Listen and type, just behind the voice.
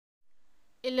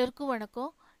எல்லோருக்கும்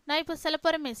வணக்கம். நான் இப்போ சொல்ல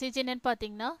போகிற மெசேஜ் என்னன்னு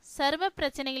பார்த்தீங்கன்னா, சரும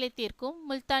பிரச்சனைகளை தீர்க்கும்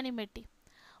முல்தானி மெட்டி.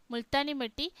 முல்தானி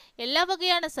மெட்டி எல்லா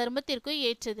வகையான சருமத்திற்கும்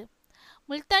ஏற்றது.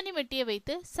 முல்தானி மெட்டியை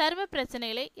வைத்து சரும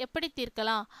பிரச்சனைகளை எப்படி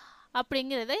தீர்க்கலாம்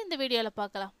அப்படிங்கிறத இந்த வீடியோவில்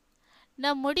பார்க்கலாம்.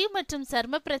 நம் முடி மற்றும்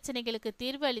சரும பிரச்சனைகளுக்கு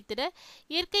தீர்வு அளித்திட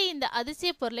இயற்கை இந்த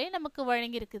அதிசய பொருளை நமக்கு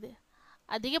வழங்கியிருக்குது.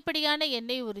 அதிகப்படியான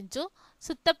எண்ணெய் உறிஞ்சும்,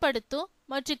 சுத்தப்படுத்தும்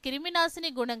மற்றும் கிருமிநாசினி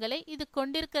குணங்களை இது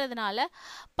கொண்டிருக்கிறதுனால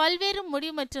பல்வேறு முடி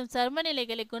மற்றும் சரும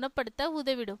நிலைகளை குணப்படுத்த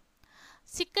உதவிடும்.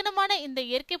 சிக்கனமான இந்த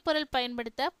இயற்கை பொருள்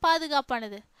பயன்படுத்த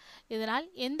பாதுகாப்பானது. இதனால்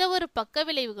எந்த ஒரு பக்க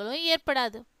விளைவுகளும்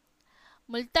ஏற்படாது.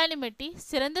 முல்தானி மெட்டி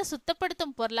சிறந்த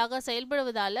சுத்தப்படுத்தும் பொருளாக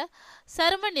செயல்படுவதால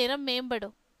சரும நிறம்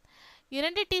மேம்படும்.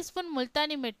 2 டீஸ்பூன்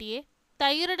முல்தானி மெட்டியை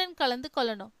தயிருடன் கலந்து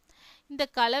கொள்ளணும். இந்த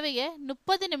கலவையை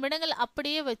 30 நிமிடங்கள்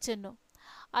அப்படியே வச்சிடணும்.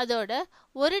 அதோட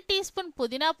 1 டீஸ்பூன்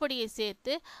புதினா பொடியை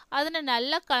சேர்த்து அதனை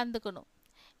நல்லா கலந்துக்கணும்.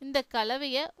 இந்த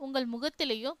கலவையை உங்கள்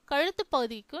முகத்திலையும் கழுத்து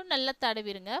பகுதிக்கும் நல்லா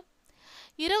தடவிடுங்க.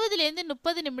 20 to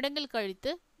 30 நிமிடங்கள்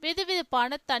கழித்து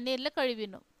வெதுவெதுப்பான தண்ணீரில்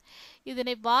கழுவிடணும்.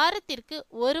 இதனை வாரத்திற்கு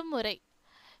ஒரு முறை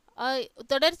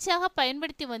தொடர்ச்சியாக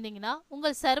பயன்படுத்தி வந்தீங்கன்னா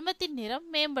உங்கள் சருமத்தின் நிறம்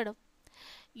மேம்படும்.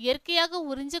 இயற்கையாக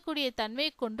உறிஞ்சக்கூடிய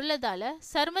தன்மையை கொண்டுள்ளதால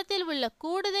சருமத்தில் உள்ள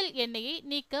கூடுதல் எண்ணெயை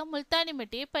நீக்க முல்தானி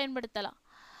மெட்டியை பயன்படுத்தலாம்.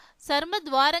 சரும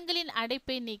துவாரங்களின்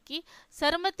அடைப்பை நீக்கி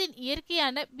சருமத்தின்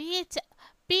இயற்கையான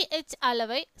pH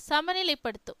அளவை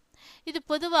சமநிலைப்படுத்தும். இது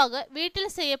பொதுவாக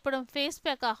வீட்டில் செய்யப்படும் ஃபேஸ்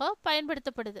பேக்காக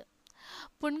பயன்படுத்தப்படுது.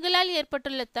 புண்களால்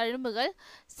ஏற்பட்டுள்ள தழும்புகள்,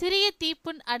 சிறிய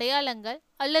தீப்புண் அடையாளங்கள்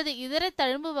அல்லது இதர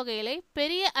தழும்பு வகைகளை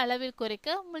பெரிய அளவில்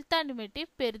குறைக்க முல்தானி மெட்டி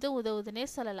பெரிதும் உதவுதுன்னே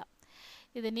சொல்லலாம்.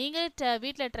 இது நீங்கள்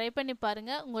வீட்டில் ட்ரை பண்ணி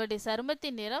பாருங்கள். உங்களுடைய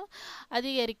சருமத்தின் நிறம்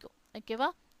அதிகரிக்கும். ஓகேவா?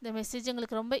 இந்த மெசேஜ்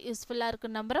உங்களுக்கு ரொம்ப யூஸ்ஃபுல்லாக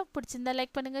இருக்குன்னு நம்புகிறேன். பிடிச்சிருந்தா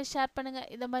லைக் பண்ணுங்கள், ஷேர் பண்ணுங்கள்.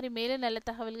 இந்த மாதிரி மேலும் நல்ல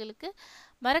தகவல்களுக்கு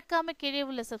மறக்காமல் கீழே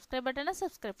உள்ள சப்ஸ்கிரைப் பட்டனை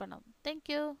சப்ஸ்கிரைப் பண்ணணும்.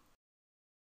 தேங்க்யூ.